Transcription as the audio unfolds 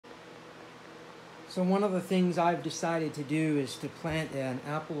So one of the things I've decided to do is to plant an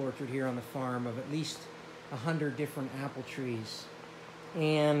apple orchard here on the farm of at least 100 different apple trees.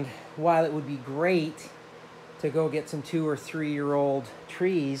 And while it would be great to go get some 2 or 3 year old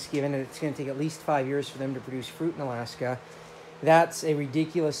trees, given that it's going to take at least 5 years for them to produce fruit in Alaska, that's a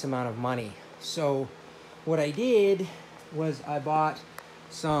ridiculous amount of money. So what I did was I bought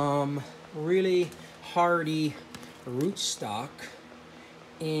some really hardy rootstock,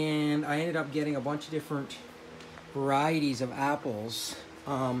 and I ended up getting a bunch of different varieties of apples.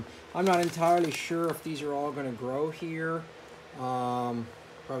 I'm not entirely sure if these are all going to grow here.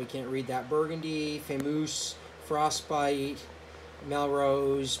 Probably can't read that. Burgundy, Famous, Frostbite,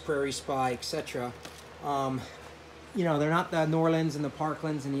 Melrose, Prairie Spy, etc. You know, they're not the Norlands and the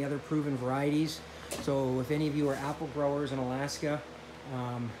Parklands and the other proven varieties. So if any of you are apple growers in Alaska,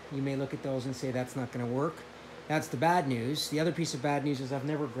 you may look at those and say that's not going to work. That's the bad news. The other piece of bad news is I've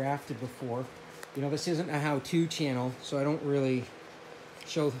never grafted before. You know, this isn't a how-to channel, so I don't really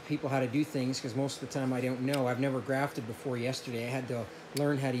show people how to do things because most of the time I don't know. I've never grafted before yesterday. I had to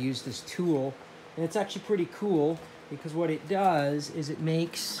learn how to use this tool. And it's actually pretty cool because what it does is it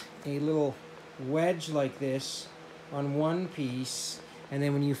makes a little wedge like this on one piece, and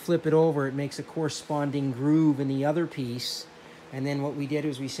then when you flip it over, it makes a corresponding groove in the other piece. And then what we did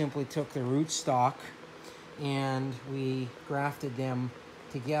is we simply took the rootstock and we grafted them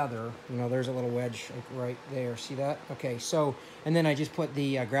together. You know, there's a little wedge like right there. See that? Okay, so, and then I just put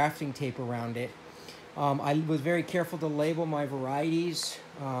the grafting tape around it. I was very careful to label my varieties,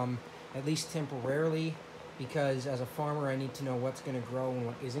 at least temporarily, because as a farmer I need to know what's going to grow and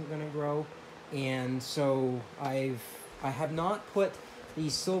what isn't going to grow. And so I have not put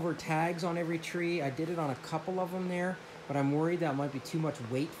these silver tags on every tree. I did it on a couple of them there, but I'm worried that might be too much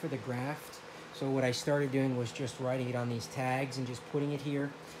weight for the graft. So what I started doing was just writing it on these tags and just putting it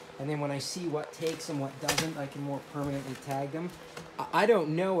here. And then when I see what takes and what doesn't, I can more permanently tag them. I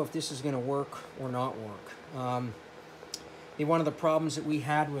don't know if this is going to work or not work. One of the problems that we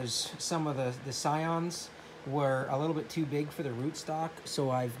had was some of the scions were a little bit too big for the rootstock. So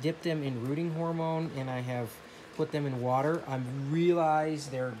I've dipped them in rooting hormone and I have put them in water. I realize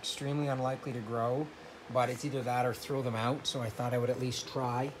they're extremely unlikely to grow, but it's either that or throw them out. So I thought I would at least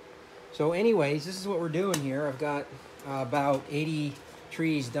try. So anyways, this is what we're doing here. I've got about 80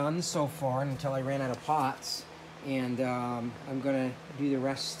 trees done so far until I ran out of pots. And I'm going to do the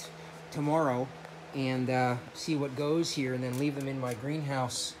rest tomorrow and see what goes here and then leave them in my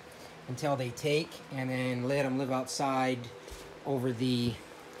greenhouse until they take, and then let them live outside over the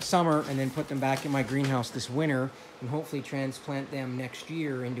summer and then put them back in my greenhouse this winter and hopefully transplant them next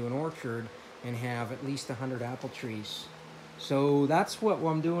year into an orchard and have at least 100 apple trees. So that's what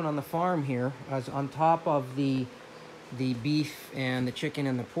I'm doing on the farm here, as on top of the beef and the chicken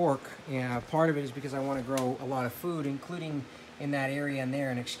and the pork. Part of it is because I want to grow a lot of food, including in that area in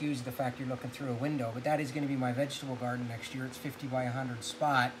there, and excuse the fact you're looking through a window, but that is going to be my vegetable garden next year. It's 50 by 100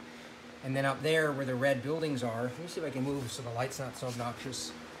 spot. And then up there where the red buildings are, let me see if I can move so the light's not so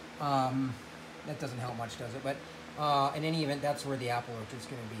obnoxious. That doesn't help much, does it? But in any event, that's where the apple orchard's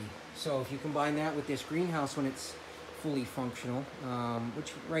going to be. So if you combine that with this greenhouse when it's fully functional,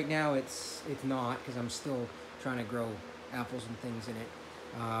 which right now it's not, because I'm still trying to grow apples and things in it.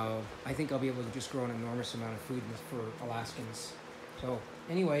 I think I'll be able to just grow an enormous amount of food for Alaskans. So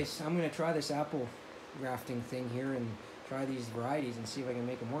anyways, I'm going to try this apple grafting thing here and try these varieties and see if I can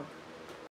make them work.